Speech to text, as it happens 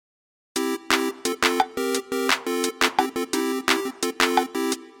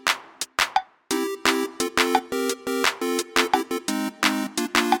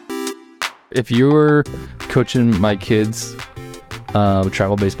if you were coaching my kids'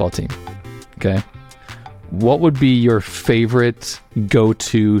 travel baseball team, okay, what would be your favorite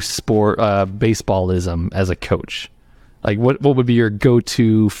go-to sport baseballism as a coach? Like what would be your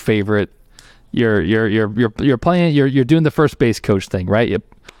go-to favorite? You're playing. You're doing the first base coach thing, right?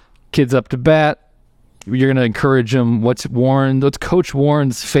 Kids up to bat. You're gonna encourage them. What's Coach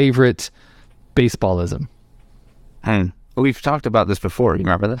Warren's favorite baseballism? We've talked about this before. You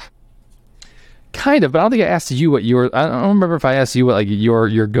remember this? Kind of, but I don't think I asked you what your. I don't remember if I asked you what like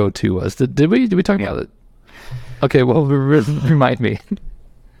your go-to was. Did we talk about it? Okay, well, remind me.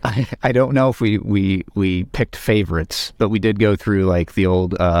 I don't know if we picked favorites, but we did go through like the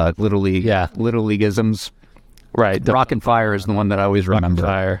old little leagueisms. Right. Rock and Fire is the one that I always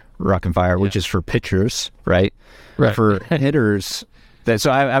remember. Rock and Fire, which is for pitchers, right? Right. For hitters,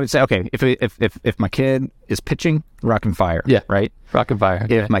 so I would say, okay, if my kid is pitching, Rock and Fire. Yeah. Right. Rock and Fire.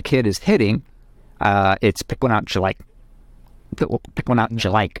 If my kid is hitting, it's pick one out you like. Pick one out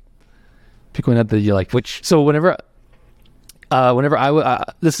you like. Pick one out that you like. So whenever I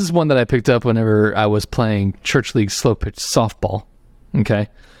this is one that I picked up whenever I was playing church league slow pitch softball. Okay.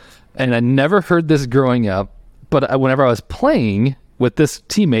 And I never heard this growing up, but whenever I was playing with this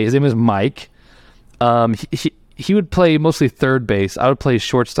teammate, his name was Mike. He would play mostly third base. I would play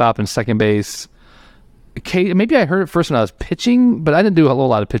shortstop and second base. Okay, maybe I heard it first when I was pitching, but I didn't do a whole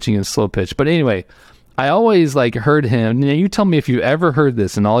lot of pitching in slow pitch. But anyway, I always like heard him. You tell me if you ever heard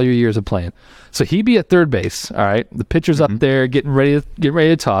this in all your years of playing. So he'd be at third base. All right, the pitcher's up there getting ready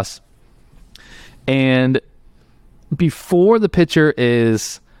to toss, and before the pitcher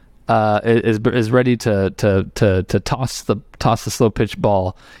is ready to toss the slow pitch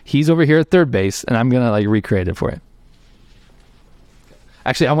ball, he's over here at third base, and I'm gonna like recreate it for you.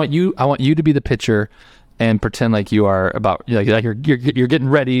 Actually, I want you to be the pitcher and pretend like you are about like you're getting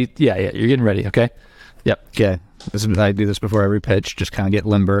ready. Yeah, you're getting ready. Okay. Yep. Okay. I do this before every pitch. Just kind of get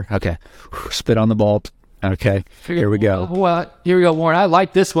limber. Okay. Spit on the ball. Okay. Here we go. Well, here we go, Warren. I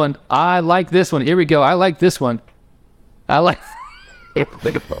like this one. Here we go. I like this one. Well,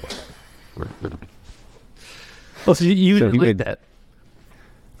 so you like that.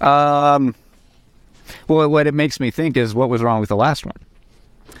 Well, what it makes me think is what was wrong with the last one.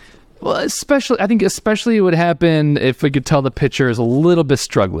 Well, I think especially it would happen if we could tell the pitcher is a little bit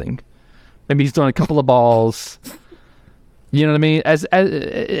struggling. Maybe he's throwing a couple of balls. You know what I mean? As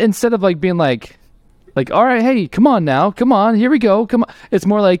instead of like being like, all right, hey, come on now, come on, here we go, come on. It's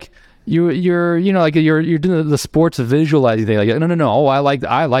more like you're doing the sports visualizing thing. Like no. Oh, I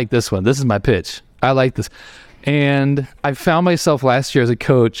like this one. This is my pitch. I like this. And I found myself last year as a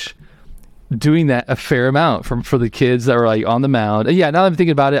coach doing that a fair amount for the kids that were like on the mound. And yeah, now that I'm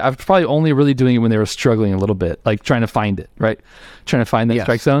thinking about it, I was probably only really doing it when they were struggling a little bit, like trying to find it, right? Trying to find that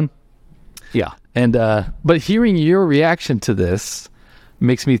strike zone. Yeah. And but hearing your reaction to this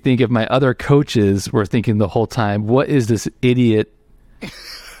makes me think if my other coaches were thinking the whole time, what is this idiot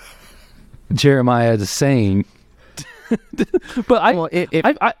Jeremiah is saying? But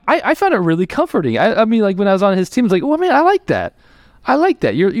I found it really comforting. I mean, like when I was on his team, I was like, oh man, I like that.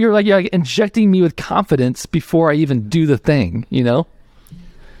 You're like injecting me with confidence before I even do the thing, you know?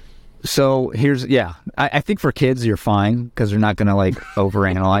 So I think for kids you're fine because they're not going to like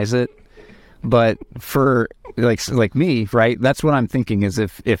overanalyze it. But for like me, right? That's what I'm thinking is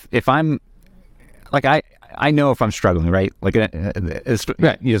if I'm like I know if I'm struggling, right? Like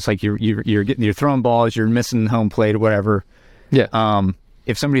it's like you're throwing balls, you're missing home plate or whatever. Yeah.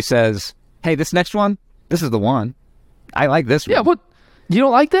 If somebody says, "Hey, this next one, this is the one. I like this one." Yeah. What? You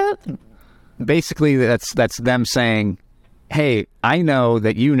don't like that? Basically, that's them saying, "Hey, I know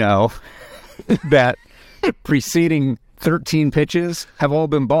that you know that preceding 13 pitches have all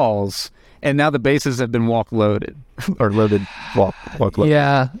been balls." And now the bases have been walk loaded.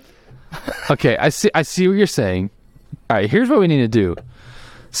 Yeah. Okay, I see what you're saying. All right, here's what we need to do.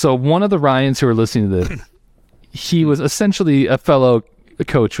 So one of the Ryans who are listening to this, he was essentially a fellow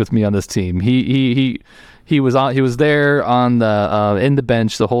coach with me on this team. He was there on the in the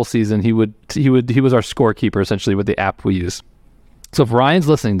bench the whole season. He was our scorekeeper essentially with the app we use. So if Ryan's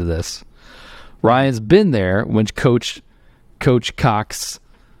listening to this, Ryan's been there when Coach Cox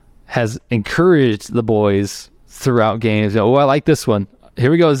has encouraged the boys throughout games. Oh, I like this one.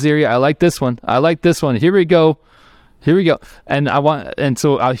 Here we go, Ziri. I like this one. I like this one. Here we go. And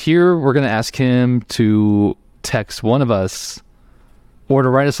so out here, we're going to ask him to text one of us or to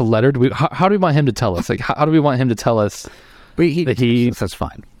write us a letter. How do we want him to tell us? Like, how do we want him to tell us that that's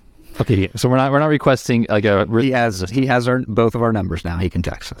fine. Okay. So we're not requesting like he has both of our numbers now. He can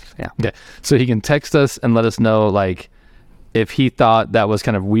text us. Yeah. Okay. So he can text us and let us know like, if he thought that was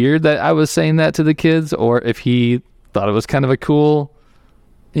kind of weird that I was saying that to the kids, or if he thought it was kind of a cool,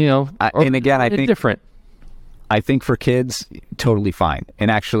 and again, I think different. I think for kids, totally fine, and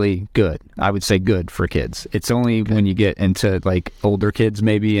actually good. I would say good for kids. It's only when you get into like older kids,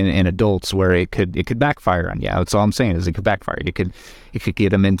 maybe, and adults, where it could backfire on you. That's all I'm saying is it could backfire. It could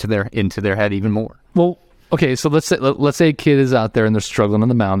get them into their head even more. Well, okay, so let's say a kid is out there and they're struggling on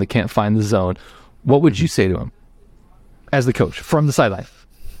the mound. They can't find the zone. What would you say to him as the coach from the sideline?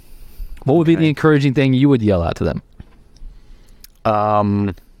 What would be the encouraging thing you would yell out to them?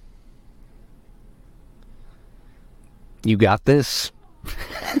 You got this.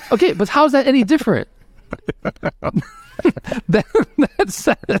 Okay, but how's that any different? That's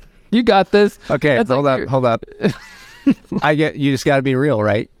you got this. Okay, that's hold up. You just got to be real,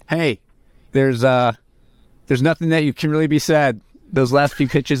 right? Hey, there's nothing that you can really be said. Those last few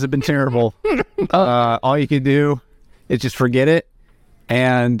pitches have been terrible. All you can do is just forget it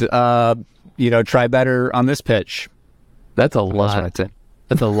and try better on this pitch. That's a lot.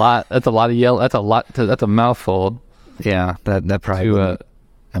 That's a lot. That's a lot of yell. That's a lot. That's a mouthful. Yeah, that probably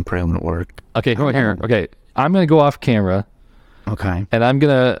wouldn't work. Okay, come on here. Okay, I'm gonna go off camera. Okay, and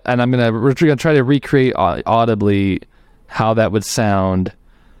we're gonna try to recreate audibly how that would sound,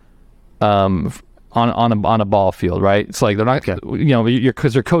 on a ball field, right? It's like they're not,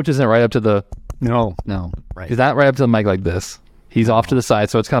 because your coach isn't right up to the. No, right. He's not right up to the mic like this. He's off to the side,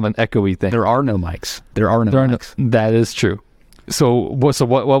 so it's kind of an echoey thing. There are no mics. There are no mics. That is true. So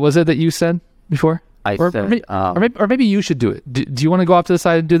what was it that you said before? Or maybe you should do it. Do you want to go off to the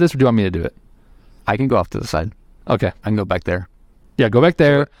side and do this, or do you want me to do it? I can go off to the side. Okay. I can go back there. Yeah, go back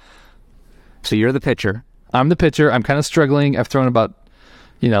there. So you're the pitcher. I'm the pitcher. I'm kind of struggling. I've thrown about,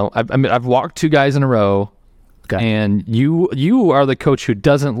 I've walked 2 guys in a row. Okay. And you are the coach who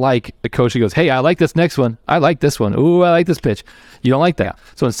doesn't like the coach who goes, hey, I like this next one. I like this one. Ooh, I like this pitch. You don't like that. Yeah.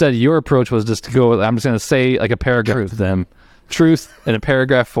 So instead, your approach was just to go, I'm just going to say like a paragraph to them. Truth in a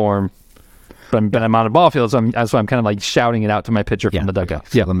paragraph form. But I'm on a ball field, so I'm kind of like shouting it out to my pitcher from the dugout.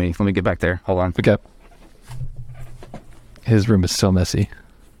 Okay. So let me get back there. Hold on. Okay. His room is so messy.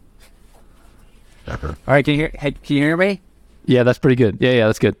 All right, can you hear me? Yeah, that's pretty good. Yeah,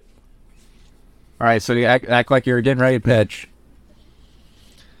 that's good. All right, so you act like you're getting ready to pitch.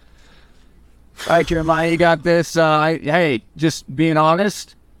 All right, Jeremiah, you got this. Hey, just being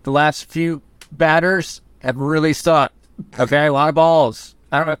honest, the last few batters have really sucked. Okay, a lot of balls.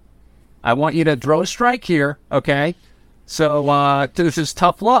 I want you to throw a strike here, okay? So this is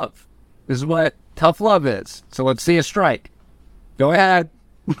tough love. This is what tough love is. So let's see a strike. Go ahead.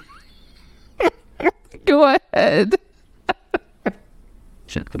 Go ahead.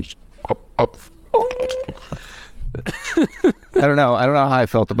 I don't know how I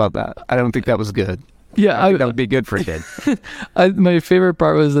felt about that. I don't think that was good. Yeah, I think that would be good for a kid. My favorite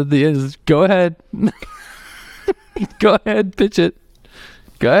part was at the end is, go ahead. Go ahead, pitch it.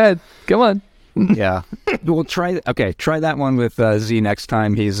 Go ahead. Come on. Yeah. We'll try that one with Z next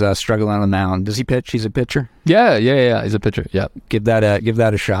time he's struggling on the mound. Does he pitch? He's a pitcher? Yeah. He's a pitcher. Yeah. Give that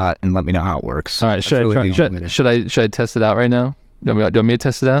a shot and let me know how it works. All right. Should I test it out right now? Do you want me to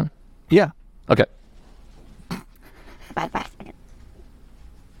test it out? Yeah. Okay. Bye.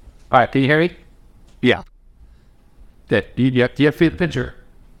 All right. Can you hear me? Yeah. Do you have to feel the pitcher?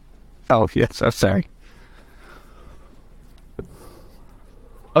 Oh, yes. I'm sorry.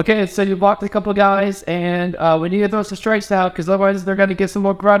 Okay, so you blocked a couple guys, and we need to throw some strikes now, because otherwise they're going to get some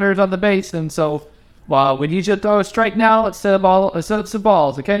more runners on the base, and so we need you to throw a strike now instead of some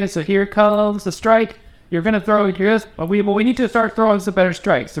balls, okay? So here comes the strike. You're going to throw it here. We need to start throwing some better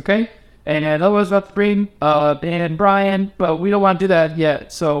strikes, okay? And otherwise we'll have to bring and Brian, but we don't want to do that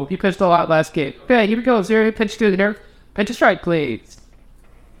yet, so he pitched a lot last game. Okay, here we go. Zero pitch to here. Pitch a strike, please.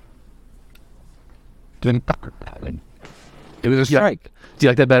 It was a strike. Do you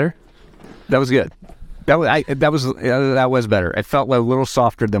like that better? That was good. That was better. It felt a little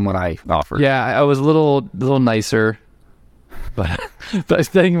softer than what I offered. Yeah, I was a little nicer, but I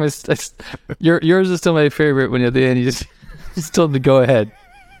think yours is still my favorite. When at the end you just told him to go ahead.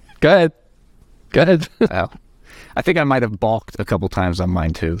 Go ahead. Wow. I think I might have balked a couple times on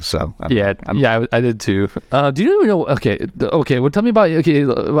mine too. So I did too. Do you know? Okay. Well, tell me about. Okay.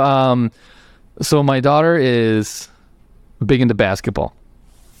 So my daughter is big into basketball.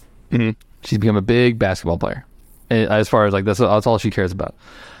 Mm-hmm. She's become a big basketball player. As far as like that's all she cares about.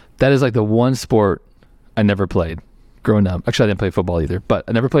 That is like the one sport I never played growing up. Actually, I didn't play football either, but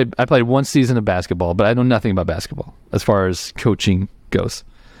I never played. I played one season of basketball, but I know nothing about basketball as far as coaching goes.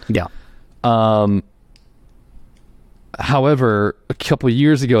 Yeah. However, a couple of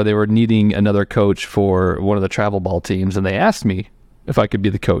years ago, they were needing another coach for one of the travel ball teams, and they asked me if I could be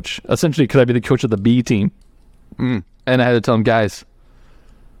the coach. Essentially, could I be the coach of the B team? And I had to tell them, guys,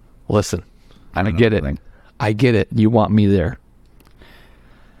 listen, I get it. I get it. You want me there.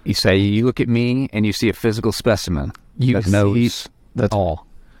 You say, you look at me and you see a physical specimen. You that knows that's all.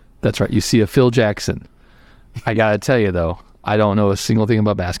 That's right. You see a Phil Jackson. I got to tell you, though, I don't know a single thing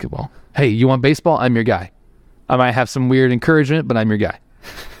about basketball. Hey, you want baseball? I'm your guy. I might have some weird encouragement, but I'm your guy.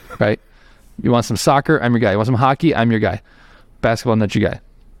 Right? You want some soccer? I'm your guy. You want some hockey? I'm your guy. Basketball, not your guy.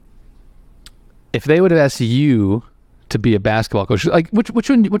 If they would have asked you to be a basketball coach, like which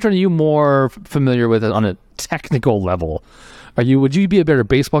one are you more familiar with on a technical level? Would you be a better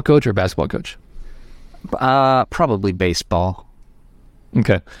baseball coach or a basketball coach? Probably baseball.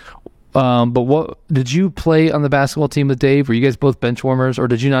 Okay. But what did you play on the basketball team with Dave? Were you guys both bench warmers, or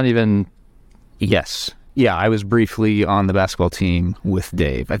did you not even? Yes. Yeah, I was briefly on the basketball team with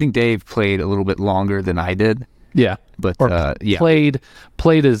Dave. I think Dave played a little bit longer than I did. Yeah. But yeah. Played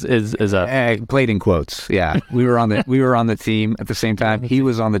is a played in quotes. Yeah. We were on the team at the same time. He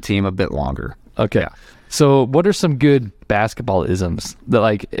was on the team a bit longer. Okay. Yeah. So what are some good basketball isms that,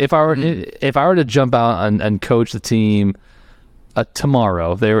 like, if I were to jump out and coach the team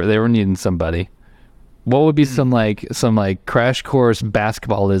tomorrow, if they were needing somebody, what would be some crash course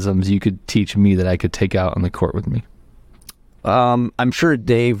basketball isms you could teach me that I could take out on the court with me? I'm sure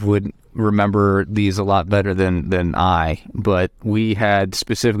Dave would remember these a lot better than I, but we had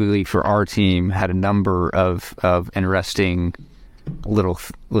specifically for our team had a number of interesting little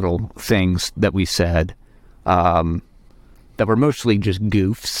things that we said that were mostly just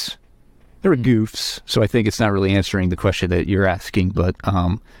goofs. They were goofs, so I think it's not really answering the question that you're asking, but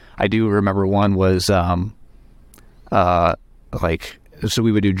I do remember one was so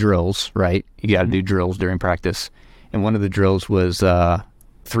we would do drills, right? You got to do drills during practice, and one of the drills was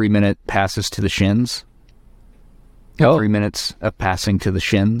 3-minute passes to the shins. 3 minutes of passing to the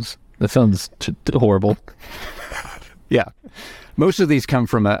shins. That sounds horrible. Yeah. Most of these come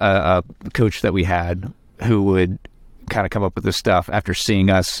from a coach that we had who would kind of come up with this stuff after seeing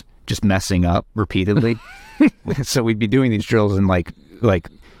us just messing up repeatedly. So we'd be doing these drills and like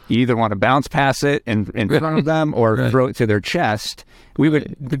you either want to bounce pass it in front of them or throw it to their chest. We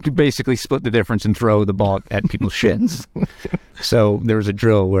would basically split the difference and throw the ball at people's shins. So there was a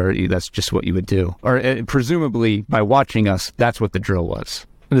drill where that's just what you would do. Or presumably by watching us, that's what the drill was.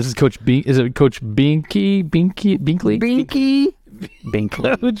 And this is Coach B. Is it Coach Binkley? Binky.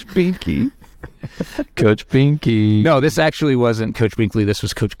 Coach Binky. Coach Binky. No, this actually wasn't Coach Binkley. This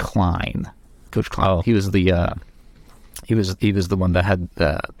was Coach Klein. Coach Klein. Oh. He was the he was the one that had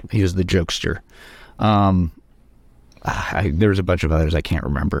he was the jokester. There's a bunch of others I can't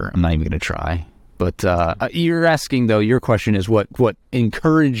remember. I'm not even going to try. But you're asking though. Your question is what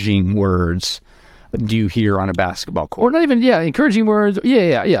encouraging words do you hear on a basketball court? Or not even, encouraging words.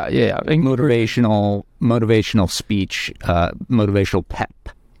 Yeah. Motivational speech, motivational pep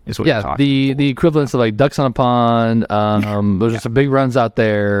is what you're talking the equivalents of like ducks on a pond. Those are some big runs out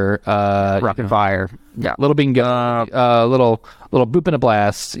there. Rapid fire. Yeah. Little bingo. Little boop and a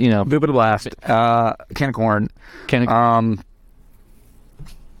blast, Boop and a blast. Can of corn.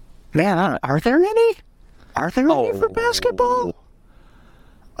 Man, are there any? Are there any for basketball?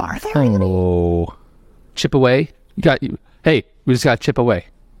 Are there any? Chip away. Hey, we just got chip away.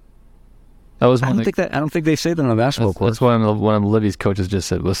 That was I don't think they say that on a basketball court. That's one of Libby's coaches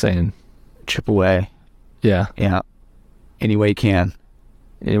was saying. Chip away. Yeah. Yeah. Any way you can.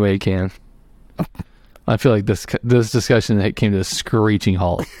 Any way you can. I feel like this discussion came to a screeching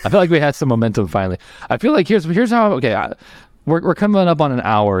halt. I feel like we had some momentum finally. I feel like here's how. Okay, we're coming up on an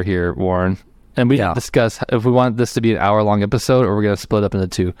hour here, Warren. And we can discuss if we want this to be an hour-long episode or we're going to split up into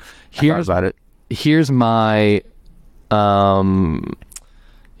two. Here's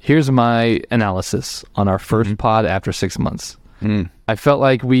my analysis on our first pod after 6 months. I felt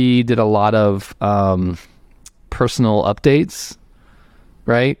like we did a lot of personal updates,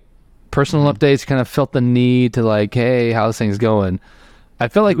 right? Personal updates, kind of felt the need to like, hey, how's things going? I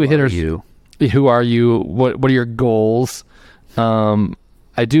felt like we hit our... Who are you? What are your goals?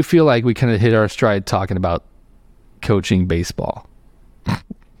 I do feel like we kind of hit our stride talking about coaching baseball.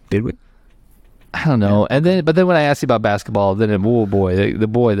 Did we? I don't know. And but then when I asked you about basketball, then did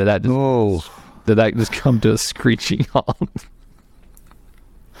that just come to a screeching halt?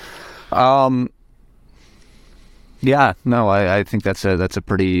 Yeah, no, I think that's a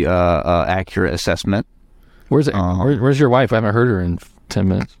pretty accurate assessment. Where's your wife? I haven't heard her in 10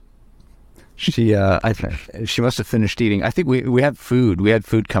 minutes. She must have finished eating. I think we had food. We had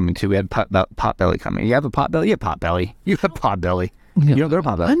food coming too. We had Potbelly coming. You have a Potbelly? You have Potbelly. You have Potbelly. You don't go to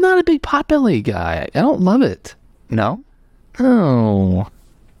Potbelly. I'm not a big Potbelly guy. I don't love it. No? Oh.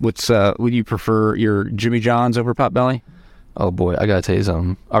 Would you prefer your Jimmy John's over Potbelly? Oh boy, I gotta tell you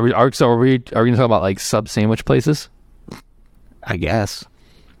something. Are we gonna talk about like sub sandwich places? I guess.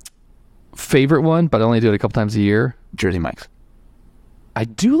 Favorite one, but I only do it a couple times a year. Jersey Mike's. I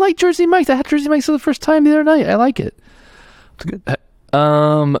do like Jersey Mike's. I had Jersey Mike's for the first time the other night. I like it. It's good.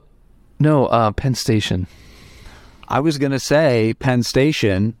 Penn Station. I was gonna say Penn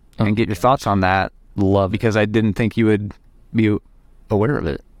Station and get your thoughts on that. Love it. Because I didn't think you would be aware of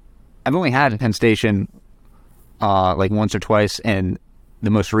it. I've only had Penn Station like once or twice, and the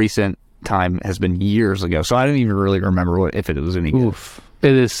most recent time has been years ago. So I don't even really remember if it was any good. Oof.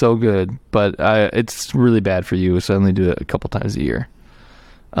 It is so good, but it's really bad for you, so I only do it a couple times a year.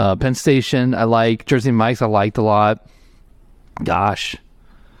 Penn Station, I like. Jersey Mike's, I liked a lot. Gosh.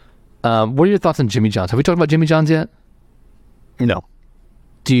 What are your thoughts on Jimmy John's? Have we talked about Jimmy John's yet? No.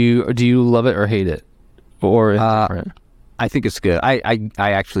 Do you love it or hate it? Or different? I think it's good. I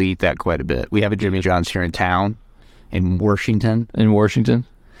actually eat that quite a bit. We have a Jimmy John's here in town, in Washington. In Washington?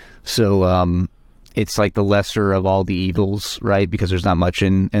 So it's like the lesser of all the evils, right? Because there's not much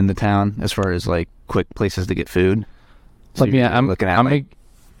in the town as far as like quick places to get food. So I'm gonna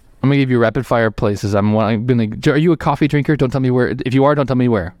give you rapid fire places. Are you a coffee drinker? Don't tell me where. If you are, don't tell me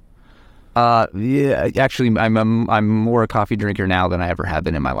where. Yeah, actually, I'm more a coffee drinker now than I ever have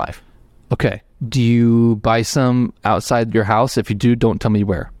been in my life. Okay. Do you buy some outside your house? If you do, don't tell me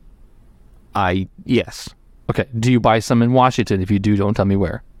where. Yes. Okay. Do you buy some in Washington? If you do, don't tell me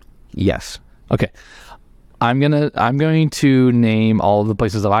where. Yes. Okay. I'm going to name all of the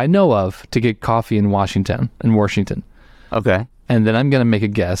places that I know of to get coffee in Washington. Okay. And then I'm going to make a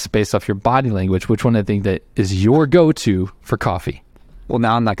guess based off your body language, which one I think that is your go-to for coffee. Well,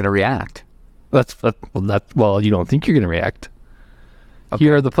 now I'm not going to react. Well, you don't think you're going to react. Okay.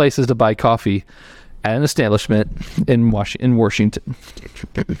 Here are the places to buy coffee at an establishment in Washington. Why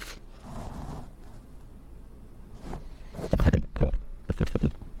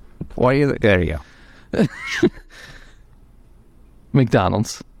are you? There you go.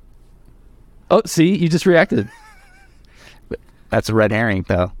 McDonald's. Oh, see, you just reacted. That's a red herring,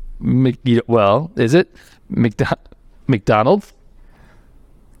 though. Is it McDonald's?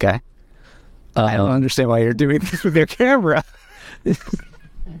 Okay. I don't understand why you're doing this with your camera.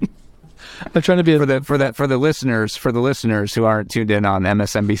 I'm trying to be for the listeners who aren't tuned in on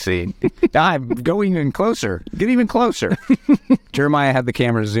MSNBC. I'm going even closer. Get even closer. Jeremiah had the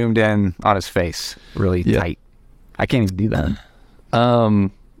camera zoomed in on his face, really tight. I can't even do that.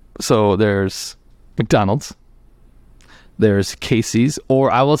 So there's McDonald's. There's Casey's,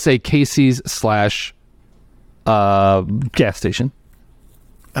 or I will say Casey's / gas station.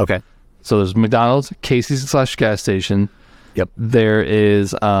 Okay. So there's McDonald's, Casey's / gas station. Yep. There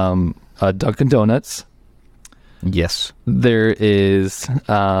is Dunkin' Donuts. Yes. There is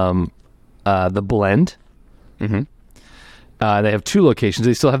the Blend. Mm-hmm. They have 2 locations.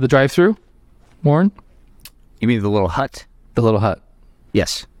 They still have the drive-through, Warren? You mean the Little Hut? The Little Hut.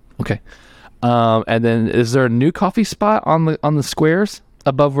 Yes. Okay. And then is there a new coffee spot on the squares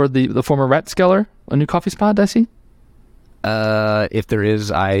above where the former Rathskeller? A new coffee spot, did I see? If there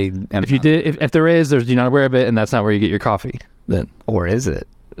is, I am. If there is, you're not aware of it, and that's not where you get your coffee. Then, or is it?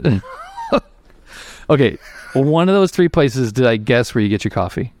 Okay, well, one of those 3 places. Did I guess where you get your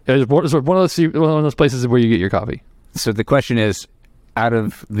coffee? One of those places where you get your coffee. So the question is, out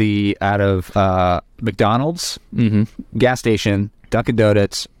of McDonald's, gas station, Dunkin'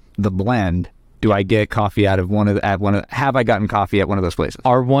 Donuts, the Blend, do I get coffee out of have I gotten coffee at one of those places?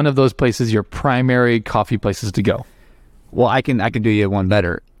 Are one of those places your primary coffee places to go? Well, I can do you one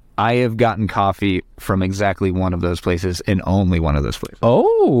better. I have gotten coffee from exactly one of those places and only one of those places.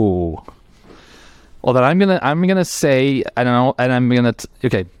 Oh. Well, then I'm gonna say I don't know, and I'm gonna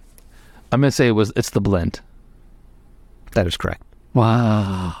say it's the Blend. That is correct.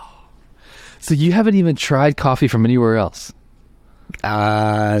 Wow. So you haven't even tried coffee from anywhere else?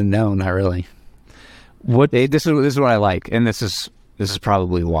 No, not really. This is what I like, and this is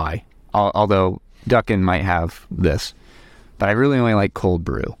probably why. Although Dunkin' might have this, but I really only like cold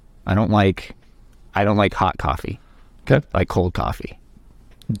brew. I don't like hot coffee. Okay. I like cold coffee.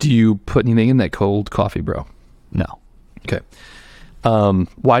 Do you put anything in that cold coffee, bro? No. Okay.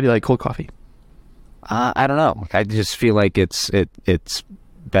 Why do you like cold coffee? I don't know. I just feel like it's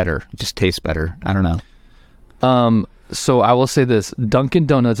better. It just tastes better. I don't know. So I will say this: Dunkin'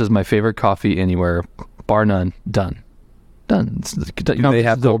 Donuts is my favorite coffee anywhere, bar none. Done. Done. Do they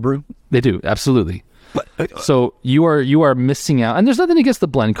have cold brew? They do, absolutely. So you are missing out, and there's nothing against the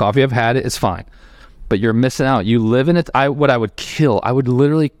blend coffee. I've had it; it's fine, but you're missing out. You live in it. I would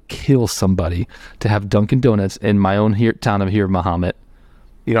literally kill somebody to have Dunkin' Donuts in my own town of Mahomet.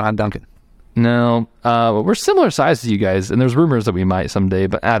 You don't have Dunkin'? No, we're similar size to you guys, and there's rumors that we might someday,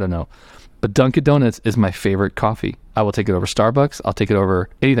 but I don't know. But Dunkin' Donuts is my favorite coffee. I will take it over Starbucks. I'll take it over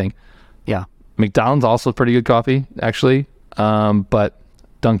anything. Yeah. McDonald's also pretty good coffee, actually. But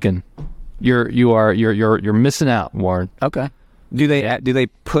Dunkin', you're missing out, Warren. Okay. Do they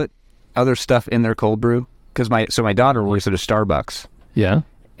put other stuff in their cold brew? Because my daughter works at a Starbucks. Yeah.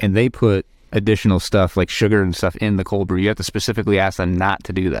 And they put additional stuff like sugar and stuff in the cold brew. You have to specifically ask them not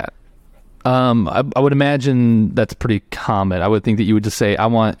to do that. I would imagine that's pretty common. I would think that you would just say, I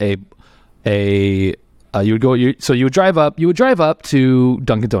want you would drive up to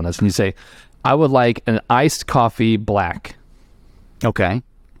Dunkin' Donuts and you say, I would like an iced coffee black. Okay.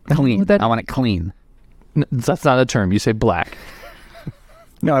 Clean. I want it clean. That's not a term. You say black.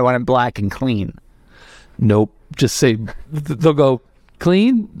 No, I want it black and clean. Nope. Just say, they'll go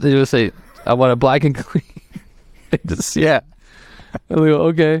clean. They just say, I want it black and clean. Yeah. And they go,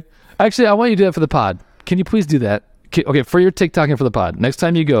 okay. Actually, I want you to do that for the pod. Can you please do that? Okay, for your TikTok and for the pod. Next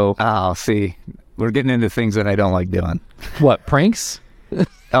time you go. Oh, see. We're getting into things that I don't like doing. What, pranks?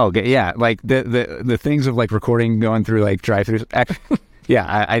 Oh, yeah. Like the things of like recording, going through like drive-thrus.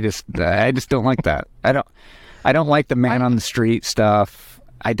 Yeah, I just don't like that. I don't like the man on the street stuff.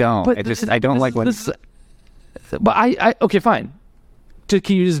 I don't. I don't like what. But I okay, fine.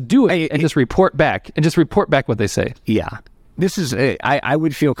 Can you just do it and just report back what they say? Yeah. This is I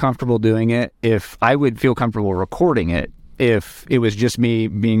would feel comfortable doing it if I would feel comfortable recording it if it was just me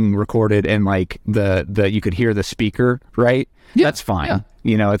being recorded and like the you could hear the speaker, right? Yeah, that's fine. Yeah.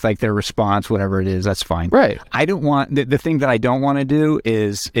 You know, it's like their response, whatever it is, that's fine. Right. I don't want the thing that I don't want to do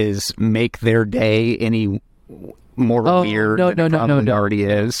is make their day any more weird than it probably already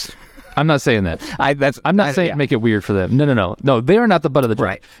is. I'm not saying that. I'm not saying make it weird for them. No. They are not the butt of the joke.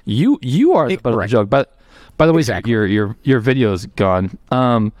 Right. You are the butt of the joke. But by the way, exactly. your video's gone.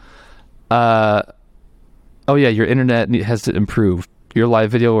 Oh yeah, your internet has to improve. Your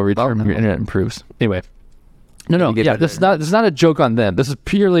live video will return when your internet improves. Anyway. No. Yeah, this is not a joke on them. This is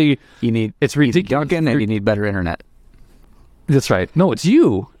purely it's ridiculous. Dunkin' and you need better internet. That's right. No, it's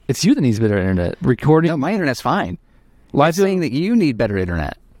you. It's you that needs better internet. Recording. No, my internet's fine. I'm saying that you need better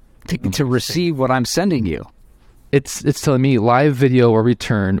internet to receive what I'm sending you. It's telling me live video will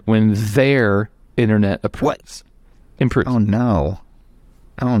return when their internet improves. Oh no.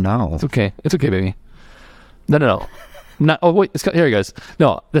 It's okay. It's okay, baby. No. Not, oh wait, here he goes.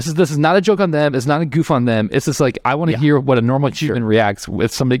 No, this is not a joke on them. It's not a goof on them. It's just like I want to hear what a normal human reacts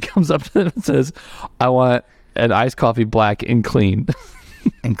if somebody comes up to them and says, "I want an iced coffee black and clean."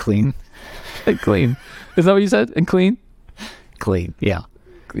 And clean. And clean. Is that what you said? And clean? Clean. Yeah.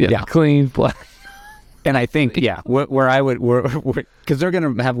 Clean black. And I think where I would because they're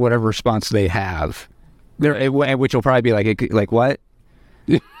gonna have whatever response they have, which will probably be like what.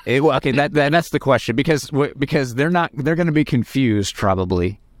 Okay, that's the question because they're going to be confused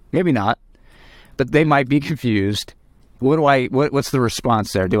probably, maybe not, but they might be confused. What's the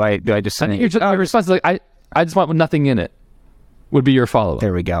response there? Do I just send your response is like I just want nothing in it would be your follow up.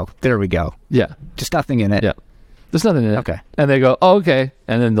 There we go. Yeah, just nothing in it. Yeah, there's nothing in it. Okay, and they go, oh, okay,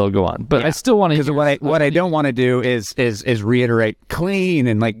 and then they'll go on. But I still want to because what I don't want to do is reiterate clean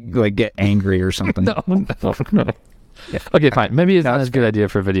and like get angry or something. No. Yeah. Okay, fine. Maybe it's not a good idea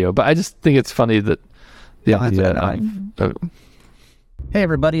for a video, but I just think it's funny that the idea. Hey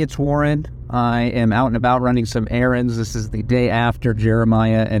everybody, it's Warren. I am out and about running some errands. This is the day after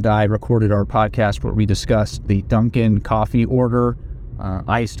Jeremiah and I recorded our podcast where we discussed the Dunkin' coffee order,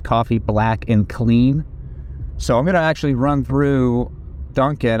 iced coffee black and clean. So I'm going to actually run through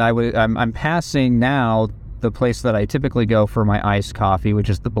Dunkin'. I'm passing now the place that I typically go for my iced coffee,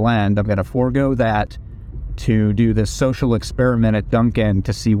 which is the blend. I'm going to forego that to do this social experiment at Dunkin'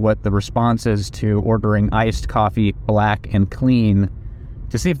 to see what the response is to ordering iced coffee black and clean,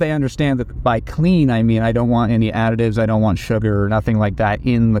 to see if they understand that by clean I mean I don't want any additives, I don't want sugar or nothing like that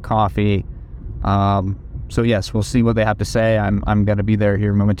in the coffee. So yes, we'll see what they have to say. I'm going to be there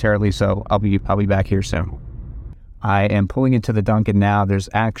here momentarily, so I'll be back here soon. I am pulling into the Dunkin' now. There's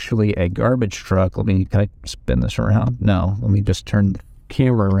actually a garbage truck. Can I spin this around? No, let me just turn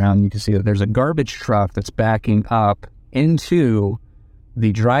camera around. You can see that there's a garbage truck that's backing up into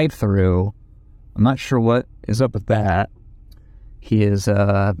the drive-through. I'm not sure what is up with that. He is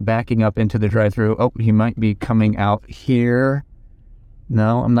backing up into the drive-through. Oh, he might be coming out here.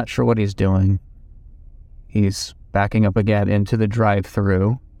 No, I'm not sure what he's doing. He's backing up again into the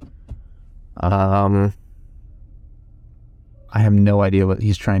drive-through. I have no idea what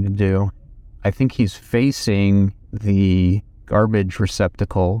he's trying to do. I think he's facing the garbage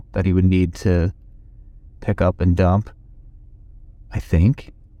receptacle that he would need to pick up and dump. I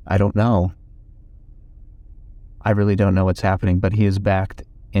think. I don't know. I really don't know what's happening, but he is backed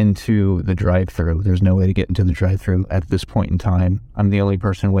into the drive-through. There's no way to get into the drive-through at this point in time. I'm the only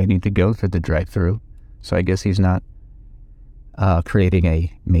person waiting to go through the drive-through, so I guess he's not creating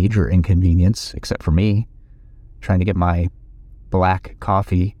a major inconvenience, except for me trying to get my black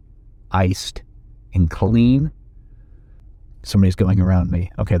coffee iced and clean. Somebody's going around me.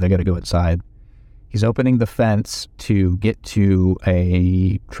 Okay, they got to go inside. He's opening the fence to get to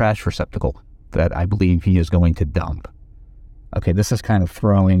a trash receptacle that I believe he is going to dump. Okay, this is kind of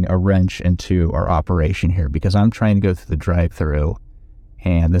throwing a wrench into our operation here because I'm trying to go through the drive-through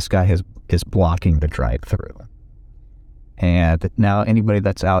and this guy is blocking the drive-through. And now anybody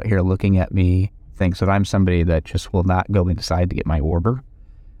that's out here looking at me thinks that I'm somebody that just will not go inside to get my order,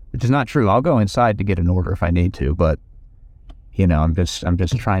 which is not true. I'll go inside to get an order if I need to, but you know, I'm just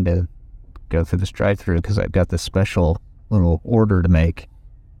trying to go through this drive-through because I've got this special little order to make.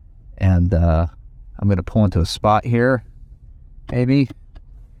 And I'm going to pull into a spot here. Maybe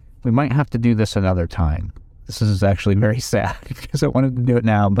we might have to do this another time. This is actually very sad because I wanted to do it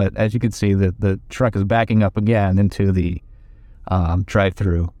now, but as you can see, the truck is backing up again into the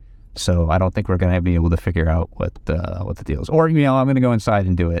drive-through. So I don't think we're going to be able to figure out what the deal is. Or, you know, I'm going to go inside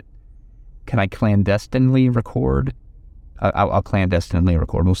and do it. Can I clandestinely record? I'll clandestinely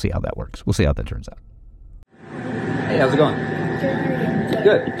record. We'll see how that works. We'll see how that turns out. Hey, how's it going?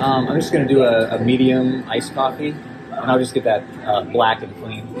 Good. I'm just going to do a medium iced coffee, and I'll just get that black and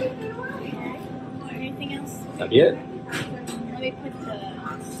clean. Anything else? That'll be it. Let me put the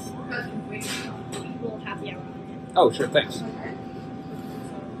little happy hour on it. Oh, sure. Thanks.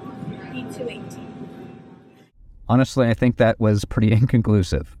 B218. Honestly, I think that was pretty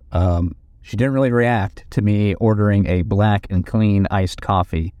inconclusive. She didn't really react to me ordering a black and clean iced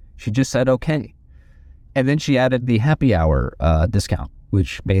coffee. She just said okay. And then she added the happy hour discount,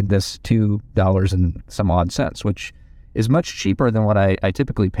 which made this $2 and some odd cents, which is much cheaper than what I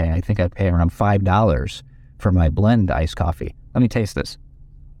typically pay. I think I pay around $5 for my blend iced coffee. Let me taste this.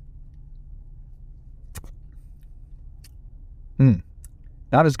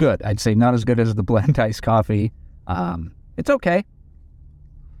 Not as good. I'd say not as good as the blend iced coffee. It's okay.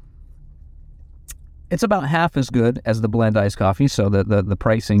 It's about half as good as the blend iced coffee, so the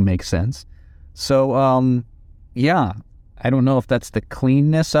pricing makes sense. So, yeah, I don't know if that's the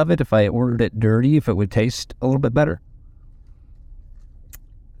cleanness of it. If I ordered it dirty, if it would taste a little bit better.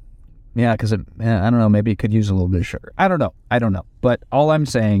 Yeah, because I don't know, maybe it could use a little bit of sugar. I don't know. But all I'm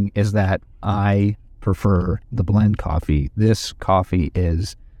saying is that I prefer the blend coffee. This coffee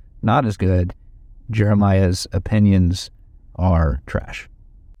is not as good. Jeremiah's opinions are trash.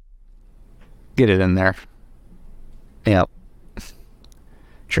 Get it in there. Yep.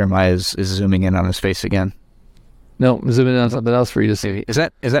 Jeremiah is zooming in on his face again. No, zooming in on something else for you to see. Is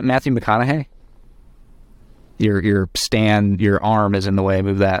that Matthew McConaughey? Your arm is in the way.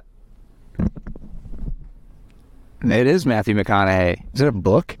 Move that. It is Matthew McConaughey. Is it a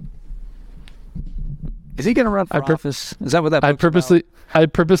book? Is he going to run for office? Is that what that book's about? I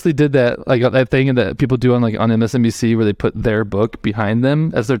purposely did that, like that thing that people do on MSNBC where they put their book behind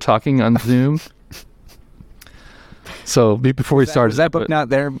them as they're talking on Zoom. So before we started, is that book not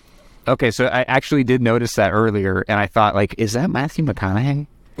there? Okay, so I actually did notice that earlier, and I thought, like, is that Matthew McConaughey?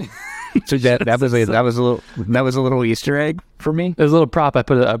 So that was a little Easter egg for me. There's a little prop I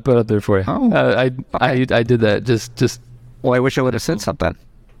put up there for you. Oh, I did that just. Well, I wish I would have said something.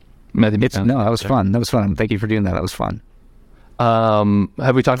 Matthew McConaughey. No, that was fun. That was fun. Thank you for doing that. That was fun.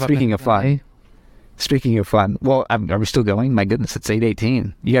 Have we talked about Speaking of fun, well, are we still going? My goodness, it's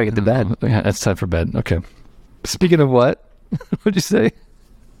 8:18. You gotta get to bed. Yeah, it's time for bed. Okay. Speaking of what? What'd you say?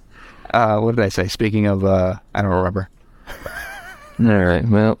 What did I say? Speaking of, I don't remember. All right.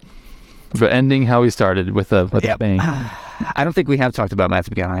 Well, but ending how we started with a bang. I don't think we have talked about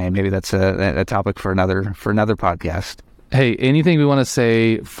Matthew McConaughey. Maybe that's a topic for another podcast. Hey, anything we want to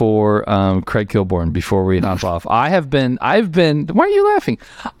say for Craig Kilborn before we hop off? I've been. Why are you laughing?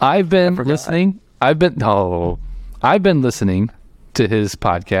 I've been listening. I've been listening to his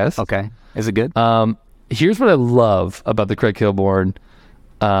podcast. Okay, is it good? Here's what I love about the Craig Kilborn.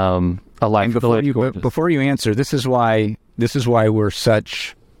 Before you answer, this is why we're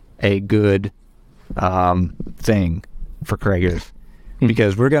such a good thing for Craig,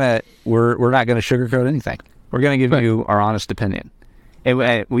 because we're not gonna sugarcoat anything. We're going to give you our honest opinion.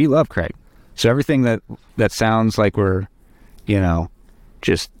 And we love Craig. So everything that sounds like we're,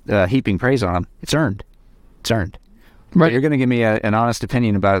 just heaping praise on them, it's earned. It's earned. Right. But you're going to give me an honest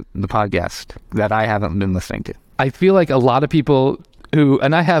opinion about the podcast that I haven't been listening to. I feel like a lot of people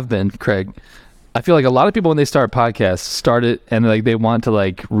and I have been, Craig, I feel like a lot of people when they start podcasts start it and like they want to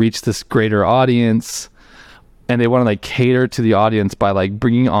like reach this greater audience and they want to like cater to the audience by like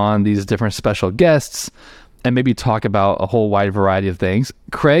bringing on these different special guests and maybe talk about a whole wide variety of things.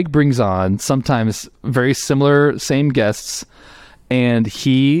 Craig brings on sometimes very similar, same guests, and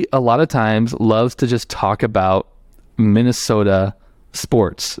he a lot of times loves to just talk about Minnesota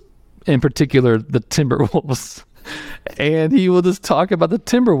sports, in particular the Timberwolves. And he will just talk about the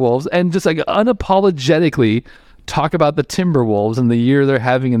Timberwolves and just like unapologetically talk about the Timberwolves and the year they're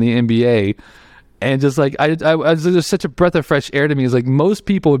having in the NBA. And just like, I there's such a breath of fresh air to me. It's like most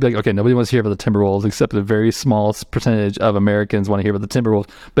people would be like, okay, nobody wants to hear about the Timberwolves except a very small percentage of Americans want to hear about the Timberwolves.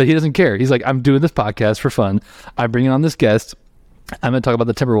 But he doesn't care. He's like, I'm doing this podcast for fun. I'm bringing on this guest. I'm going to talk about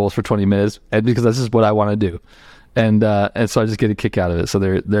the Timberwolves for 20 minutes and because this is what I want to do. And so I just get a kick out of it. So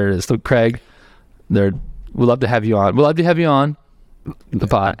there it is. So Craig, we'd love to have you on. We'd love to have you on the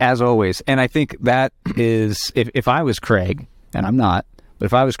pod. As always. And I think that is, if I was Craig, and I'm not, but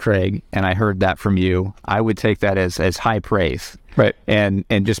if I was Craig and I heard that from you, I would take that as high praise. Right. And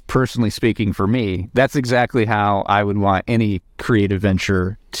just personally speaking for me, that's exactly how I would want any creative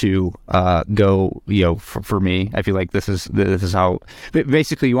venture to go, for me. I feel like this is how,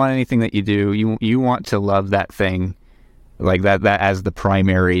 basically you want anything that you do, you want to love that thing like that as the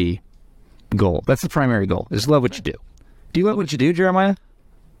primary goal. That's the primary goal, is love what you do. Do you love what you do, Jeremiah?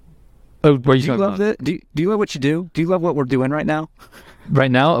 Oh, do you love it? Do you love what you do? Do you love what we're doing right now?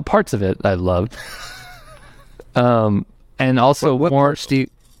 Right now, parts of it I love. And also what parts do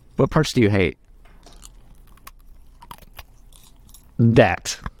you hate?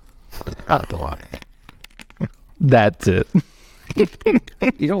 That. That's it.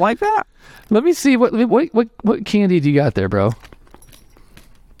 You don't like that? Let me see what candy do you got there, bro?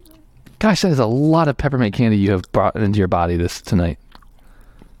 Gosh, that is a lot of peppermint candy you have brought into your body tonight.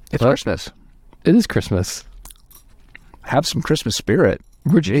 It's Christmas. It is Christmas. Have some Christmas spirit.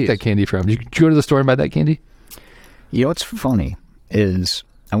 Where'd you get that candy from? Did you go to the store and buy that candy? You know what's funny is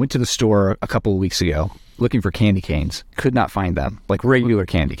I went to the store a couple of weeks ago looking for candy canes. Could not find them, like regular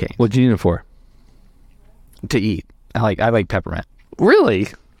candy canes. What'd you need it for? To eat. I like peppermint. Really?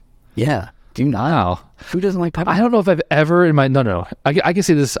 Yeah. Do you not? Wow. Who doesn't like peppermint? I don't know if I've ever in my no. I can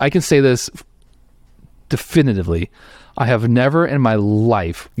say this. I can say this definitively. I have never in my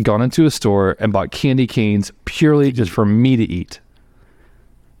life gone into a store and bought candy canes purely just for me to eat.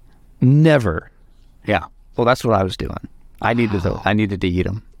 Never. Yeah. Well, that's what I was doing. I needed to eat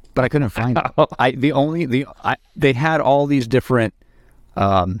them, but I couldn't find them. They had all these different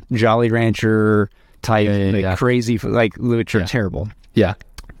Jolly Rancher type crazy, which are terrible. Yeah.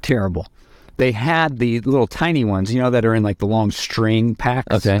 Terrible. They had the little tiny ones, that are in like the long string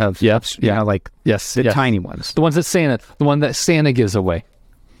packs. Okay. Yes. The tiny ones. The one that Santa gives away.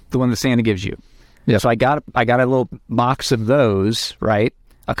 The one that Santa gives you. Yeah. So I got a little box of those, right?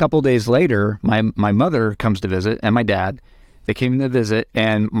 A couple of days later, my mother comes to visit and my dad. They came to visit,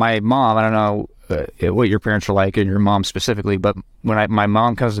 and my mom, I don't know what your parents are like and your mom specifically, but when my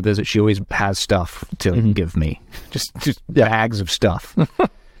mom comes to visit, she always has stuff to give me. Just bags of stuff.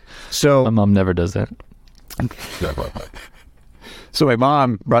 So my mom never does that. So my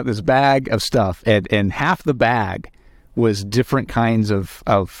mom brought this bag of stuff, and half the bag was different kinds of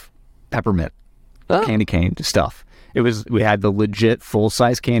peppermint candy cane stuff. We had the legit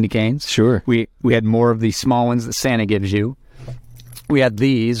full-size candy canes. Sure. We had more of the small ones that Santa gives you. We had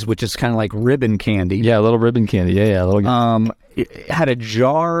these, which is kind of like ribbon candy. Yeah, a little ribbon candy. Yeah, it had a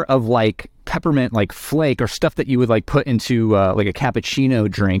jar of like peppermint, like flake or stuff that you would like put into like a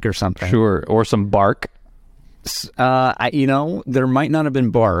cappuccino drink or something. Sure, or some bark. There might not have been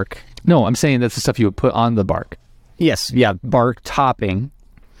bark. No, I'm saying that's the stuff you would put on the bark. Yes, yeah, bark topping.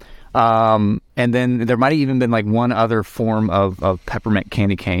 And then there might have even been like one other form of peppermint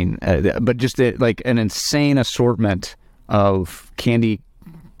candy cane, but just like an insane assortment of candy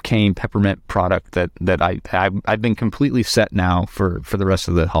cane peppermint product that I've been completely set now for the rest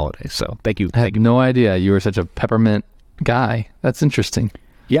of the holidays. So thank you. I had no idea you were such a peppermint guy. That's interesting.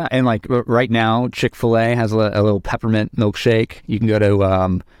 Yeah, and like right now, Chick-fil-A has a little peppermint milkshake. You can go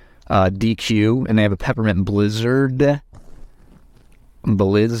to DQ, and they have a peppermint blizzard. That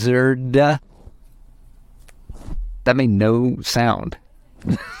made no sound.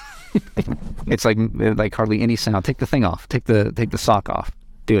 It's like hardly any sound. Take the thing off. Take the sock off.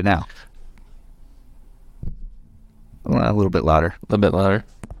 Do it now. A little bit louder. A little bit louder.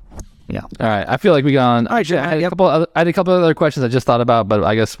 Yeah. All right. I feel like we got on. All right, Jack, I had, yep. I had a couple other questions I just thought about, but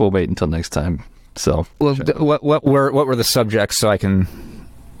I guess we'll wait until next time. So, Well, what were the subjects so I can?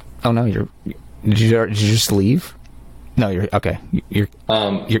 Oh no, did you just leave? No, you're okay. You're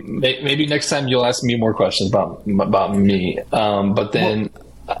Maybe next time you'll ask me more questions about me. But then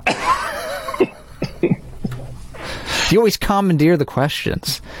you always commandeer the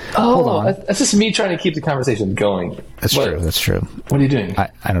questions. Hold on. That's just me trying to keep the conversation going. That's true. That's true. What are you doing? I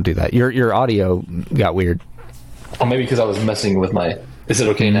don't do that. Your audio got weird. Oh, maybe because I was messing with my. Is it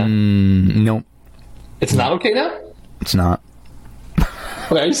okay now? Nope, It's not okay now. it's not.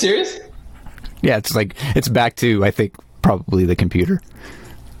 Wait, are you serious? Yeah, it's back to, I think, probably the computer.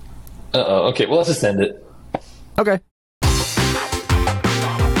 Okay. Well, let's just end it. Okay.